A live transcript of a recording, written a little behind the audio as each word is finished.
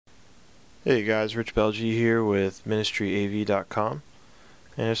Hey guys, Rich Belgi here with ministryav.com,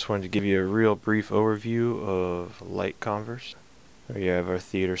 and I just wanted to give you a real brief overview of Light Converse. There you have our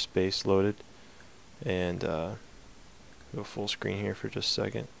theater space loaded, and go full screen here for just a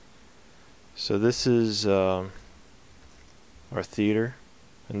second. So this is our theater,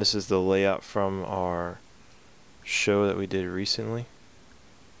 and this is the layout from our show that we did recently.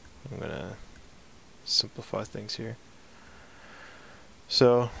 I'm gonna simplify things here.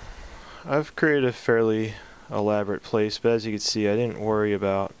 So I've created a fairly elaborate place, but as you can see, I didn't worry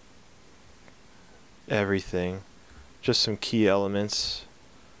about everything, just some key elements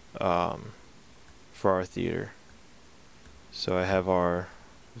for our theater. So I have our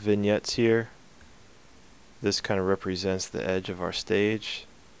vignettes here. This kind of represents the edge of our stage.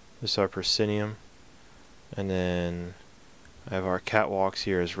 This is our proscenium, and then I have our catwalks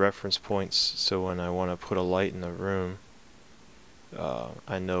here as reference points, so when I want to put a light in the room,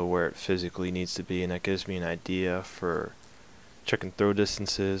 I know where it physically needs to be, and that gives me an idea for checking throw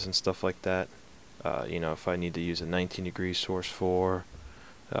distances and stuff like that. You know, if I need to use a 19-degree source 4,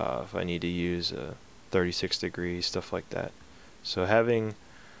 if I need to use a 36 degrees, stuff like that. So having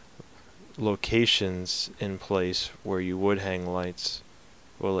locations in place where you would hang lights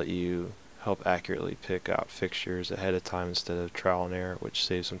will let you help accurately pick out fixtures ahead of time instead of trial and error, which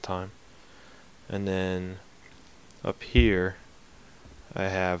saves some time. And then up here I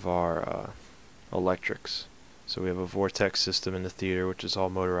have our electrics. So we have a vortex system in the theater, which is all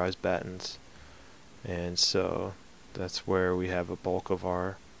motorized battens, and so that's where we have a bulk of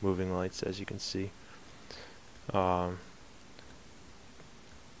our moving lights, as you can see.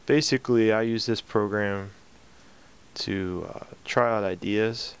 Basically, I use this program to try out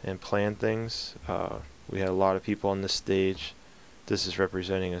ideas and plan things. We had a lot of people on this stage. This is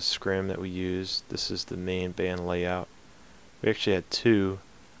representing a scrim that we use. This is the main band layout. We actually had two.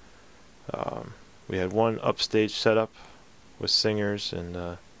 We had one upstage setup with singers,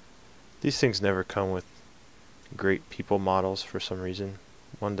 and these things never come with great people models for some reason.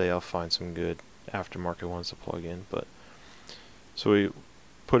 One day I'll find some good aftermarket ones to plug in. But so we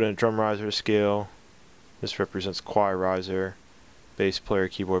put in a drum riser scale. This represents choir riser, bass player,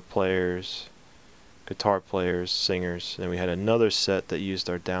 keyboard players, guitar players, singers. And we had another set that used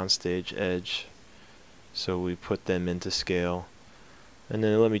our downstage edge, so we put them into scale. And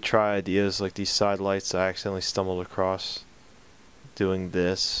then let me try ideas like these side lights. I accidentally stumbled across doing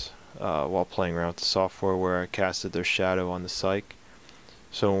this while playing around with the software, where I casted their shadow on the cyc.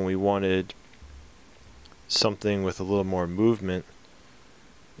 So when we wanted something with a little more movement,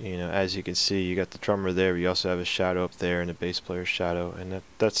 you know, as you can see, you got the drummer there, but you also have a shadow up there and a bass player's shadow, and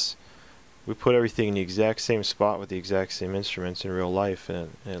that's we put everything in the exact same spot with the exact same instruments in real life,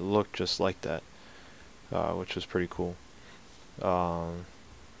 and it looked just like that, which was pretty cool.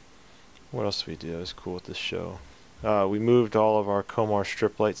 What else did we do that was cool with this show? We moved all of our Comar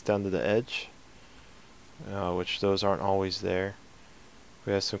strip lights down to the edge, which those aren't always there.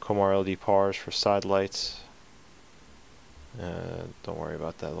 We have some Comar LED pars for side lights. Don't worry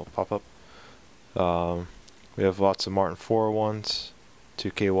about that little pop-up. We have lots of Martin 401s,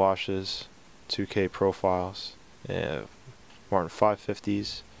 2K washes, 2K profiles, and Martin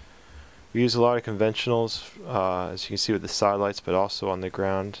 550s. We use a lot of conventionals, as you can see with the side lights, but also on the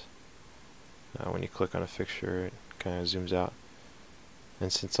ground. When you click on a fixture, it kind of zooms out.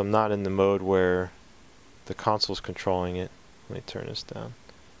 And since I'm not in the mode where the console's controlling it, let me turn this down,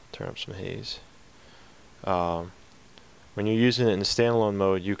 turn up some haze. When you're using it in the standalone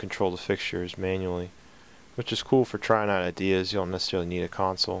mode, you control the fixtures manually, which is cool for trying out ideas. You don't necessarily need a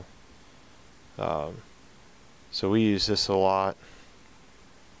console. So we use this a lot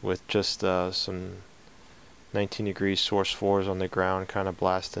with just some 19-degree source 4s on the ground kind of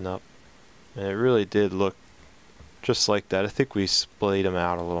blasting up. And it really did look just like that. I think we splayed them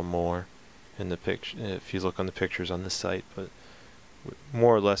out a little more in the picture, if you look on the pictures on the site, but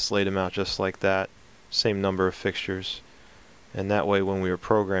more or less laid them out just like that. Same number of fixtures. And that way when we were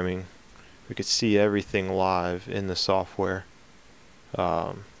programming, we could see everything live in the software, you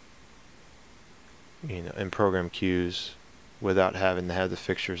know, in program queues, without having to have the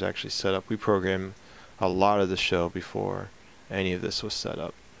fixtures actually set up. We programmed a lot of the show before any of this was set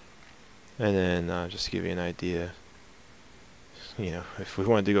up. And then just to give you an idea, you know, if we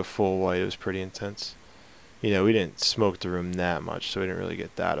wanted to go full white, it was pretty intense. You know, we didn't smoke the room that much, so we didn't really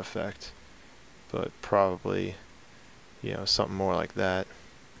get that effect. But probably, you know, something more like that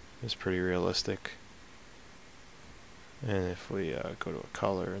is pretty realistic. And if we go to a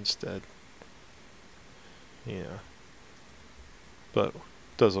color instead, you know, but it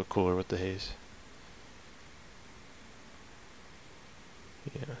does look cooler with the haze.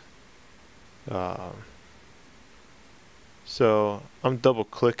 Yeah. So I'm double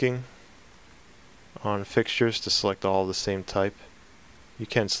clicking on fixtures to select all the same type. You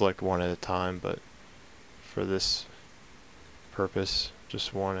can select one at a time, but for this purpose,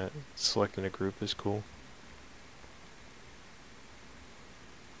 just one at selecting a group is cool.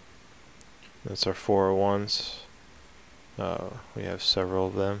 That's our 401s. We have several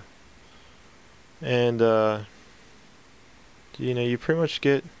of them, and you know, you pretty much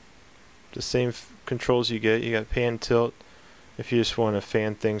get the same controls you get. You got pan, tilt. If you just want to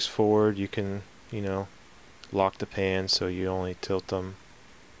fan things forward, you can, you know, lock the pan so you only tilt them.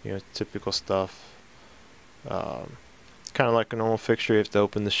 You know, typical stuff. Kind of like a normal fixture, you have to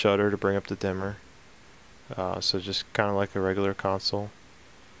open the shutter to bring up the dimmer. So just kind of like a regular console.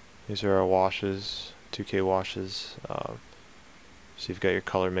 These are our washes, 2K washes. So you've got your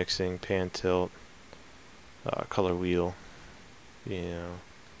color mixing, pan, tilt, color wheel, you know,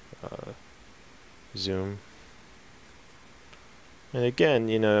 zoom. And again,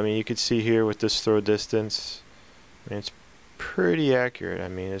 you know, I mean, you could see here with this throw distance, I mean, it's pretty accurate. I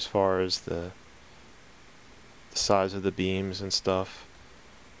mean, as far as the size of the beams and stuff,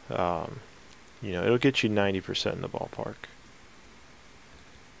 you know, it'll get you 90% in the ballpark.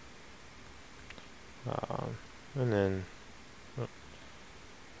 And then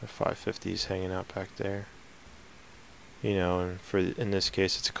the 550s hanging out back there. You know, and for in this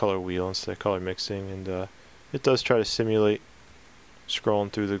case, it's a color wheel instead of color mixing, and it does try to simulate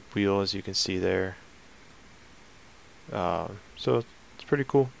scrolling through the wheel, as you can see there. So it's pretty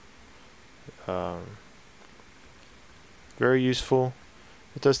cool. Very useful.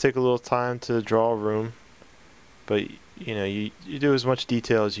 It does take a little time to draw a room, but you know, you do as much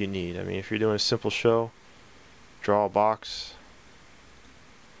detail as you need. I mean, if you're doing a simple show, draw a box.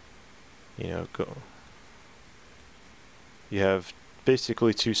 You know, you have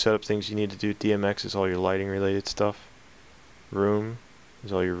basically two setup things you need to do. DMX is all your lighting related stuff. Room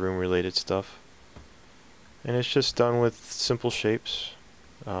is all your room related stuff. And it's just done with simple shapes.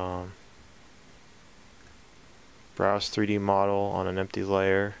 Browse 3D model on an empty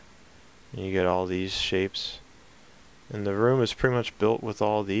layer, and you get all these shapes. And the room is pretty much built with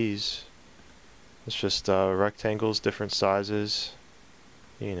all these. It's just rectangles, different sizes,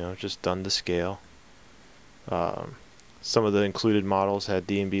 you know, just done to scale. Some of the included models had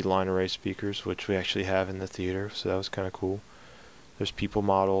D&B line array speakers, which we actually have in the theater, so that was kind of cool. There's people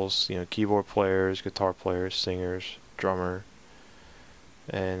models, you know, keyboard players, guitar players, singers, drummer.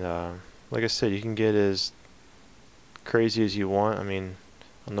 And like I said, you can get as crazy as you want. I mean,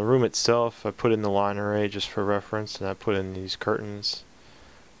 on the room itself, I put in the line array just for reference, and I put in these curtains.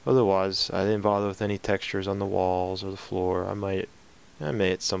 Otherwise, I didn't bother with any textures on the walls or the floor. I may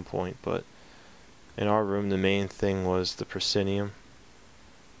at some point, but in our room, the main thing was the proscenium,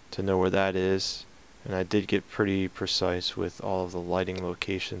 to know where that is. And I did get pretty precise with all of the lighting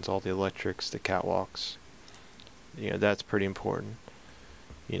locations, all the electrics, the catwalks. You know, that's pretty important.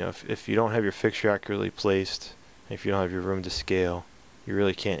 You know, if you don't have your fixture accurately placed, if you don't have your room to scale, you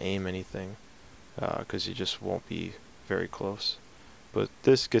really can't aim anything, because you just won't be very close. But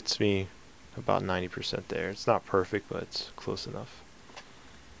this gets me about 90% there. It's not perfect, but it's close enough.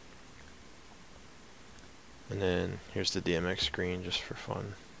 And then here's the Dmx screen just for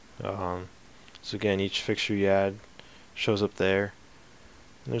fun. So again, each fixture you add shows up there.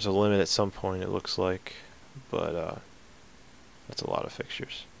 And there's a limit at some point, it looks like, but that's a lot of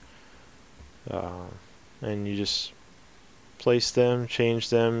fixtures. And you just place them, change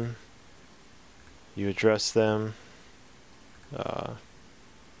them, you address them.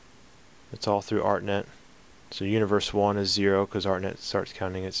 It's all through ArtNet. So universe 1 is 0 because ArtNet starts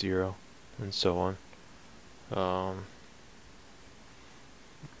counting at 0, and so on.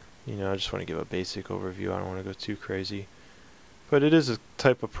 You know, I just want to give a basic overview. I don't want to go too crazy. But it is a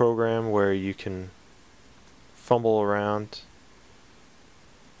type of program where you can fumble around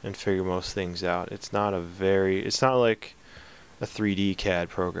and figure most things out. It's not like a 3D CAD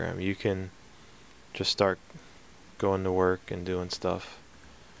program. You can just start going to work and doing stuff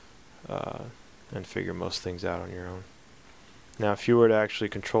and figure most things out on your own. Now, if you were to actually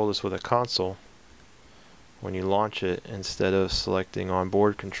control this with a console, when you launch it, instead of selecting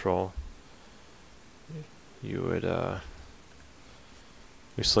onboard control, you would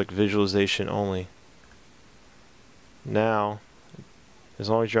select visualization only. Now, as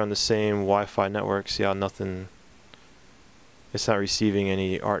long as you're on the same Wi-Fi network, see how it's not receiving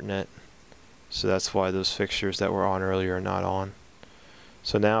any ArtNet, so that's why those fixtures that were on earlier are not on.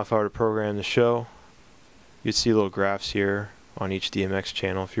 So now if I were to program the show, you'd see little graphs here on each DMX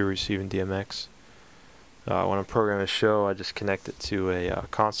channel if you're receiving DMX. When I'm programming a show, I just connect it to a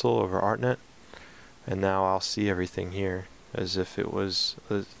console over ArtNet, and now I'll see everything here as if it was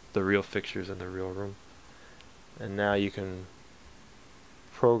the real fixtures in the real room. And now you can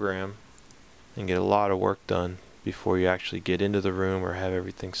program and get a lot of work done before you actually get into the room or have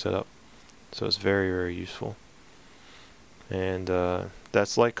everything set up. So it's very, very useful. And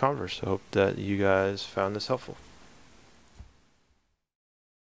that's Light Converse. I hope that you guys found this helpful.